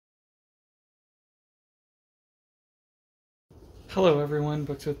Hello everyone,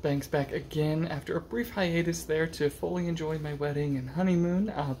 Books with Banks back again after a brief hiatus there to fully enjoy my wedding and honeymoon,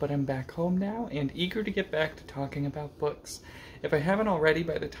 but I'm back home now and eager to get back to talking about books. If I haven't already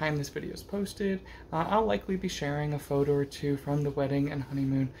by the time this video is posted, I'll likely be sharing a photo or two from the wedding and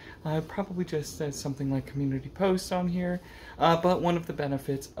honeymoon, probably just as something like community posts on here, but one of the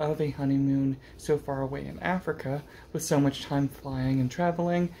benefits of a honeymoon so far away in Africa, with so much time flying and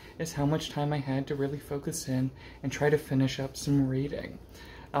traveling, is how much time I had to really focus in and try to finish up some reading.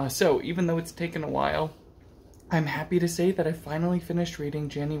 So even though it's taken a while, I'm happy to say that I finally finished reading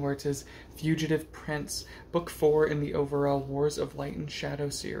Janny Wurts' Fugitive Prince, book 4 in the overall Wars of Light and Shadow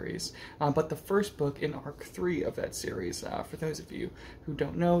series, but the first book in arc 3 of that series. For those of you who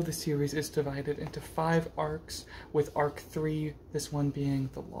don't know, the series is divided into 5 arcs, with arc 3, this one being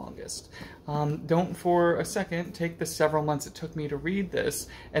the longest. Don't for a second take the several months it took me to read this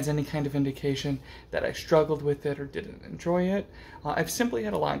as any kind of indication that I struggled with it or didn't enjoy it. I've simply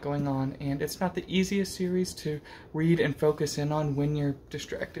had a lot going on, and it's not the easiest series to read and focus in on when you're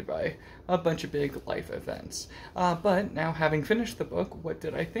distracted by a bunch of big life events. But now, having finished the book, what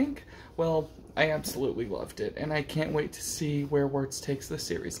did I think? Well, I absolutely loved it, and I can't wait to see where Wurts takes the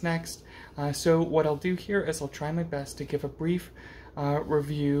series next. So what I'll do here is I'll try my best to give a brief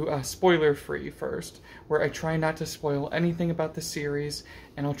review, spoiler-free first, where I try not to spoil anything about the series,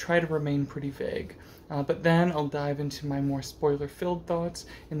 and I'll try to remain pretty vague. But then I'll dive into my more spoiler-filled thoughts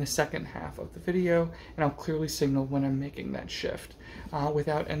in the second half of the video, and I'll clearly signal when I'm making that shift.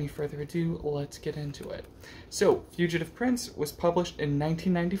 Without any further ado, let's get into it. So, Fugitive Prince was published in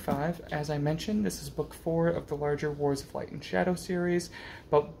 1995. As I mentioned, this is book 4 of the larger Wars of Light and Shadow series,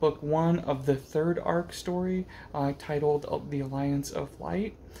 but book 1 of the third arc story, titled The Alliance of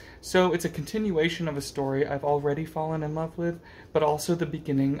Light. So it's a continuation of a story I've already fallen in love with, but also the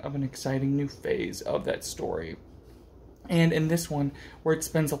beginning of an exciting new phase of that story. And in this one, where it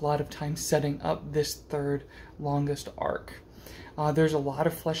spends a lot of time setting up this third longest arc. There's a lot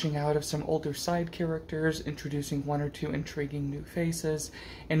of fleshing out of some older side characters, introducing 1 or 2 intriguing new faces,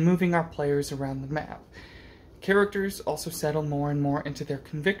 and moving our players around the map. Characters also settle more and more into their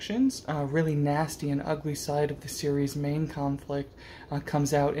convictions. A really nasty and ugly side of the series' main conflict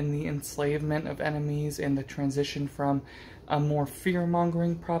comes out in the enslavement of enemies and the transition from a more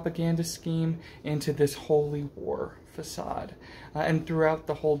fear-mongering propaganda scheme into this holy war facade. And throughout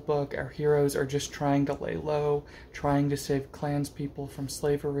the whole book, our heroes are just trying to lay low, trying to save clanspeople from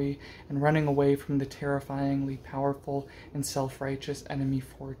slavery, and running away from the terrifyingly powerful and self-righteous enemy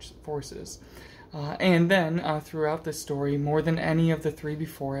forces. And then, throughout the story, more than any of the 3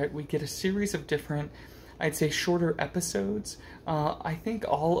 before it, we get a series of different, I'd say, shorter episodes, I think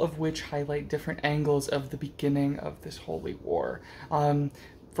all of which highlight different angles of the beginning of this holy war.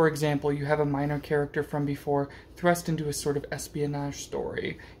 For example, you have a minor character from before thrust into a sort of espionage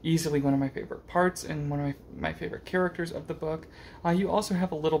story, easily one of my favorite parts and one of my favorite characters of the book. You also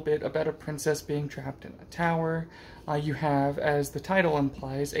have a little bit about a princess being trapped in a tower. You have, as the title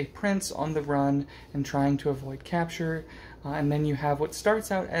implies, a prince on the run and trying to avoid capture. And then you have what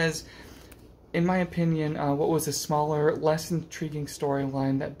starts out as, in my opinion, what was a smaller, less intriguing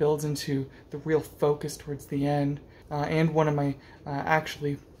storyline that builds into the real focus towards the end. And one of my,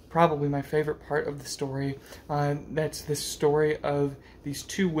 actually, probably my favorite part of the story, that's this story of these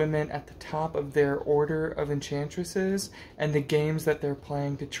 2 women at the top of their order of enchantresses and the games that they're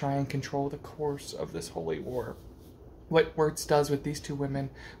playing to try and control the course of this holy war. What Wurts does with these 2 women,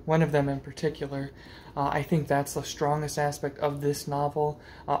 one of them in particular, I think that's the strongest aspect of this novel.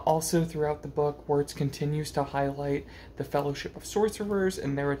 Also throughout the book, Wurts continues to highlight the Fellowship of Sorcerers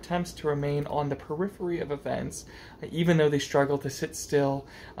and their attempts to remain on the periphery of events, even though they struggle to sit still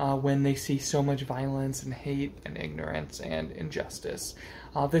when they see so much violence and hate and ignorance and injustice.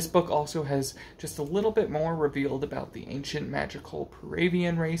 This book also has just a little bit more revealed about the ancient magical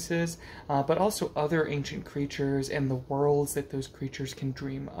Puravian races, but also other ancient creatures and the worlds that those creatures can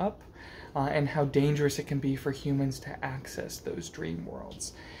dream up, and how dangerous it can be for humans to access those dream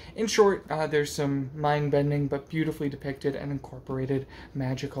worlds. In short, there's some mind-bending but beautifully depicted and incorporated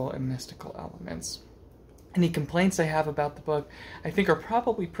magical and mystical elements. Any complaints I have about the book, I think, are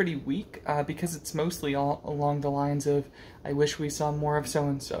probably pretty weak, because it's mostly all along the lines of, I wish we saw more of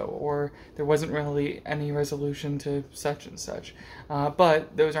so-and-so, or there wasn't really any resolution to such and such.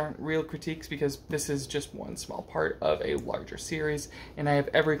 But those aren't real critiques, because this is just one small part of a larger series, and I have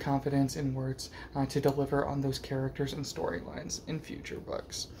every confidence in Wurts to deliver on those characters and storylines in future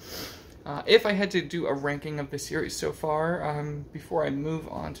books. If I had to do a ranking of the series so far, before I move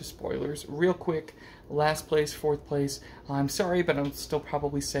on to spoilers, real quick, last place, fourth place, I'm sorry, but I'll still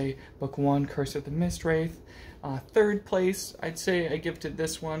probably say Book 1, Curse of the Mistwraith. Third place, I'd say I gifted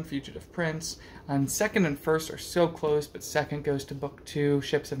this one, Fugitive Prince. Second and first are so close, but second goes to Book 2,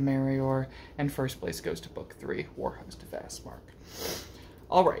 Ships of Merior, and first place goes to Book 3, Warhost of Vastmark.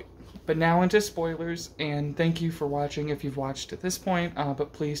 Alright, but now into spoilers, and thank you for watching if you've watched to this point,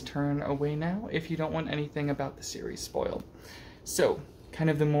 but please turn away now if you don't want anything about the series spoiled. So, kind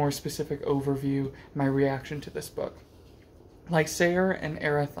of the more specific overview, my reaction to this book. Lysair and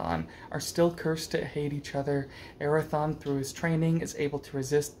Arathon are still cursed to hate each other. Arathon, through his training, is able to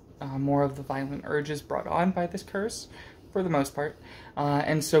resist more of the violent urges brought on by this curse, for the most part,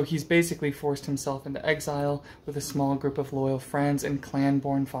 and so he's basically forced himself into exile with a small group of loyal friends and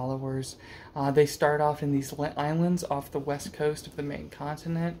clan-born followers. They start off in these islands off the west coast of the main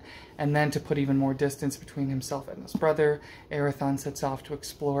continent, and then to put even more distance between himself and his brother, Arathon sets off to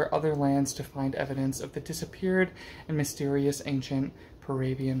explore other lands to find evidence of the disappeared and mysterious ancient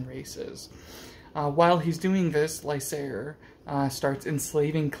Paravian races. While he's doing this, Lysair starts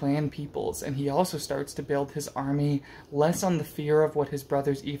enslaving clan peoples, and he also starts to build his army less on the fear of what his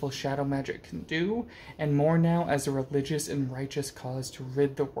brother's evil shadow magic can do, and more now as a religious and righteous cause to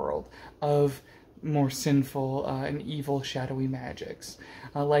rid the world of more sinful and evil shadowy magics.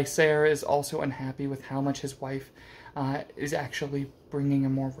 Lysair is also unhappy with how much his wife is actually bringing a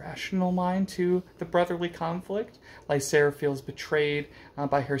more rational mind to the brotherly conflict. Lysair feels betrayed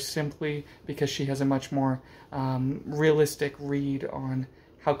by her simply because she has a much more realistic read on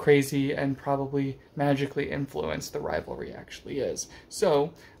how crazy and probably magically influenced the rivalry actually is.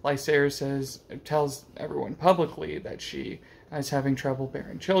 So, Lysair tells everyone publicly that she is having trouble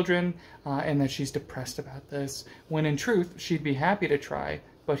bearing children, and that she's depressed about this, when in truth, she'd be happy to try,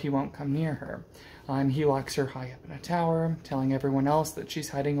 but he won't come near her. And he locks her high up in a tower, telling everyone else that she's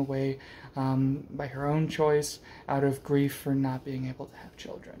hiding away by her own choice, out of grief for not being able to have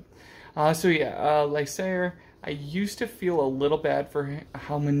children. Lysair, I used to feel a little bad for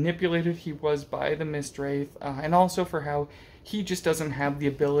how manipulated he was by the Mistwraith, and also for how he just doesn't have the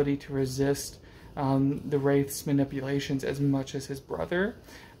ability to resist the Wraith's manipulations as much as his brother.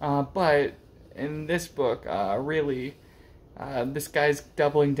 But in this book, really, this guy's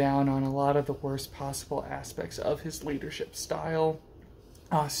doubling down on a lot of the worst possible aspects of his leadership style.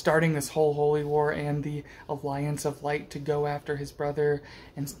 Starting this whole holy war and the Alliance of Light to go after his brother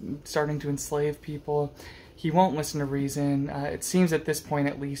and starting to enslave people. He won't listen to reason. It seems at this point,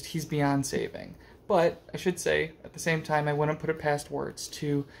 at least, he's beyond saving. But I should say, at the same time, I wouldn't put it past Wurts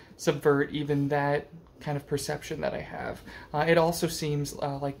to subvert even that kind of perception that I have. It also seems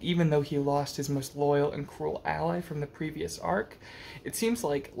like even though he lost his most loyal and cruel ally from the previous arc, it seems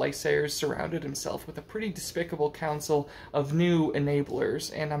like Lysair's surrounded himself with a pretty despicable council of new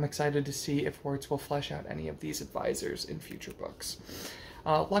enablers, and I'm excited to see if Wurts will flesh out any of these advisors in future books.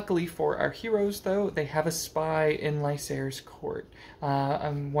 Luckily for our heroes, though, they have a spy in Lysair's court,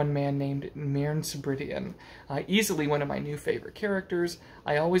 one man named Mirn Sabridian. Easily one of my new favorite characters.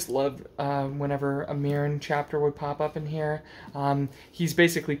 I always loved whenever a Mirn chapter would pop up in here. He's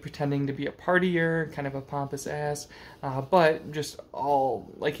basically pretending to be a partier, kind of a pompous ass, but just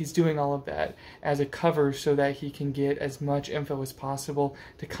he's doing all of that as a cover so that he can get as much info as possible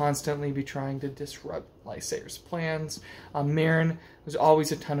to constantly be trying to disrupt Lysair's plans. Mirn was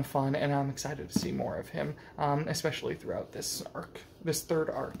always a ton of fun, and I'm excited to see more of him, especially throughout this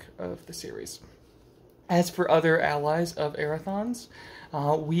third arc of the series. As for other allies of Arathon's,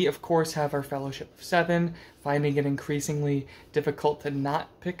 we of course have our Fellowship of Seven, finding it increasingly difficult to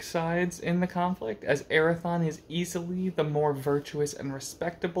not pick sides in the conflict, as Arathon is easily the more virtuous and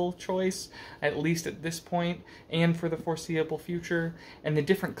respectable choice, at least at this point, and for the foreseeable future, and the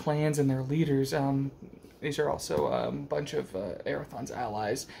different clans and their leaders, these are also a bunch of Arathon's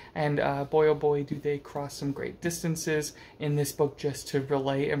allies, and boy oh boy do they cross some great distances in this book just to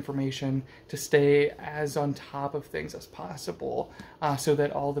relay information, to stay as on top of things as possible, so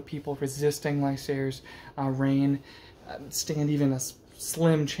that all the people resisting Lysair's reign stand even a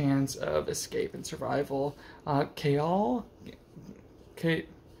slim chance of escape and survival. Kayal,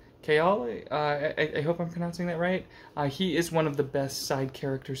 I hope I'm pronouncing that right. He is one of the best side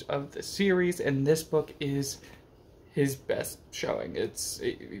characters of the series, and this book is his best showing.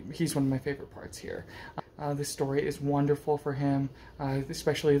 He's one of my favorite parts here. The story is wonderful for him,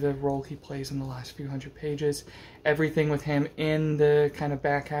 especially the role he plays in the last few hundred pages. Everything with him in the kind of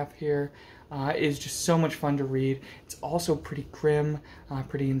back half here is just so much fun to read. It's also pretty grim,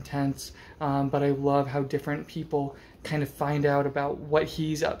 pretty intense, but I love how different people kind of find out about what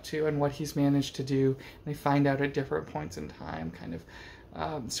he's up to and what he's managed to do. They find out at different points in time, kind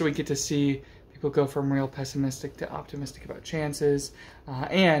of. So we get to see people go from real pessimistic to optimistic about chances,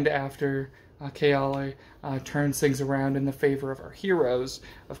 and after Keale turns things around in the favor of our heroes,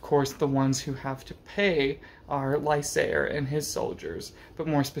 of course the ones who have to pay are Lysair and his soldiers, but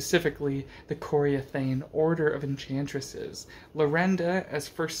more specifically the Coriathane Order of Enchantresses. Lorenda as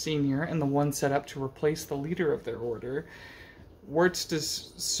first senior and the one set up to replace the leader of their order. Wurts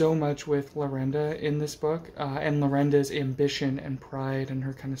does so much with Lorenda in this book, and Lorenda's ambition and pride and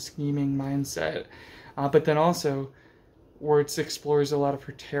her kind of scheming mindset, but then also Wurts explores a lot of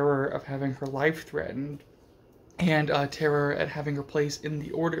her terror of having her life threatened, and terror at having her place in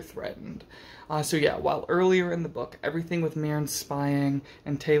the Order threatened. So yeah, while earlier in the book, everything with Mirren spying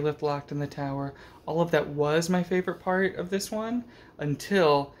and Taelith locked in the tower, all of that was my favorite part of this one,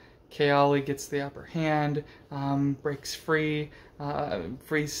 until Keale gets the upper hand, breaks free,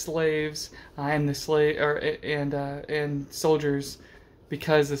 frees slaves, and the and soldiers.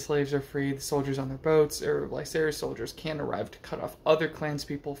 Because the slaves are free, the soldiers on their boats, or Lysair's soldiers, can arrive to cut off other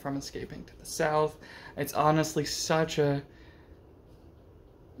clanspeople from escaping to the south. It's honestly such a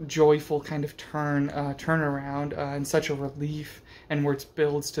joyful kind of turnaround, and such a relief, and Wurts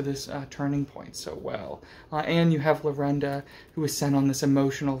builds to this turning point so well. And you have Lorenda, who is sent on this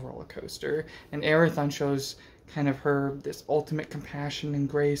emotional roller coaster, and Arathon shows kind of this ultimate compassion and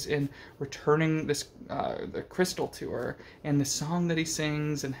grace in returning this the crystal to her, and the song that he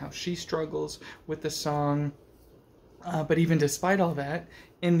sings and how she struggles with the song. But even despite all that,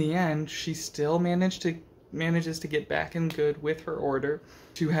 in the end, she still manages to get back in good with her order,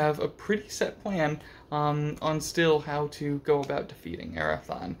 to have a pretty set plan on still how to go about defeating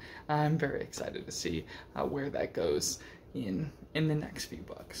Arathon. I'm very excited to see where that goes in the next few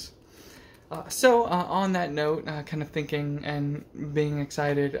books. So on that note, kind of thinking and being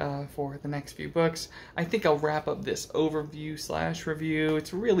excited for the next few books, I think I'll wrap up this overview/review.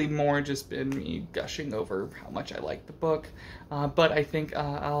 It's really more just been me gushing over how much I like the book, but I think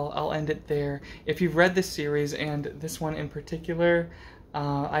I'll end it there. If you've read this series, and this one in particular,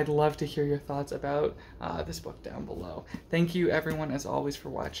 I'd love to hear your thoughts about this book down below. Thank you everyone, as always, for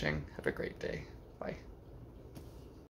watching. Have a great day.